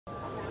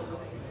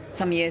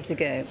Some years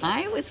ago,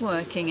 I was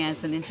working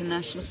as an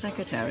international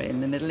secretary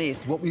in the Middle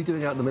East. What were you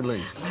doing out in the Middle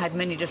East? I've had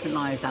many different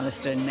lives,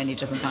 Alistair, in many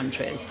different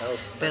countries. Oh.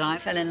 But I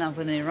fell in love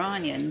with an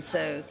Iranian,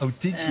 so... Oh,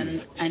 did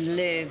you? And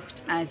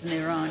lived as an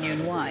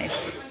Iranian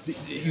wife.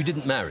 You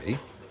didn't marry?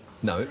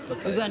 No.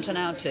 Okay. We weren't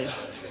allowed to.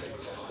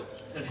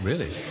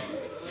 Really?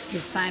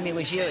 His family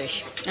was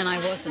Jewish, and I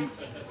wasn't.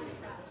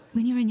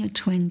 When you're in your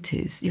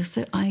 20s, you're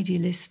so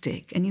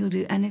idealistic, and you'll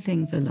do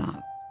anything for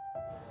love.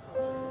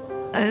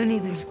 Only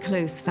the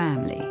close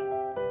family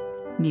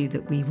knew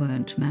that we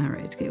weren't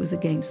married. It was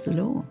against the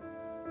law.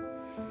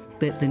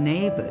 But the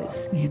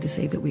neighbours, we had to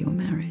say that we were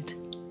married.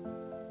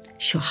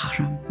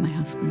 Shoharam, my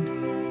husband.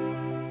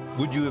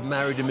 Would you have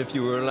married him if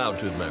you were allowed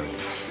to have married him?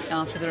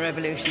 After the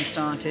revolution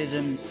started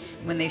and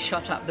when they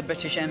shot up the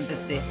British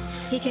embassy,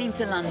 he came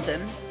to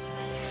London,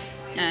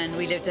 and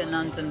we lived in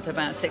London for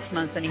about 6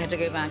 months, and he had to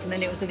go back, and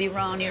then it was the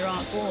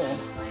Iran-Iraq war.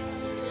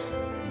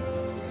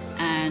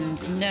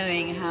 And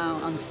knowing how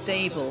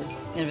unstable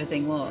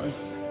everything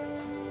was,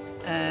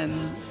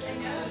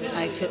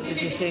 I took the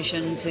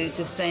decision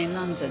to stay in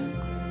London.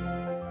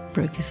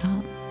 Broke his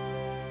heart.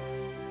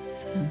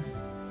 So,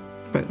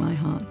 broke my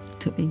heart.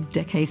 Took me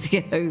decades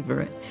to get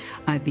over it.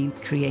 I've been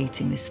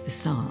creating this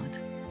facade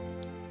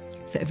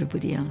for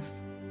everybody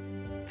else.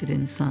 But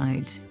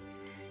inside,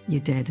 you're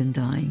dead and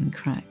dying and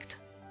cracked.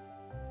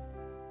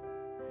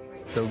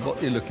 So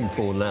what are you looking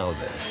for now,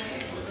 then?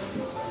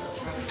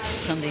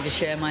 Somebody to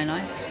share my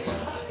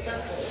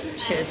life,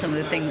 share some of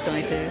the things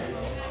I do.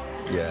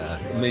 Yeah,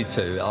 me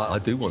too. I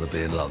do want to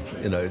be in love.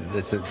 You know,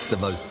 it's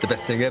the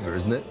best thing ever,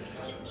 isn't it?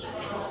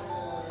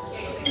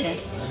 Yeah,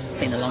 it's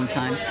been a long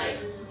time.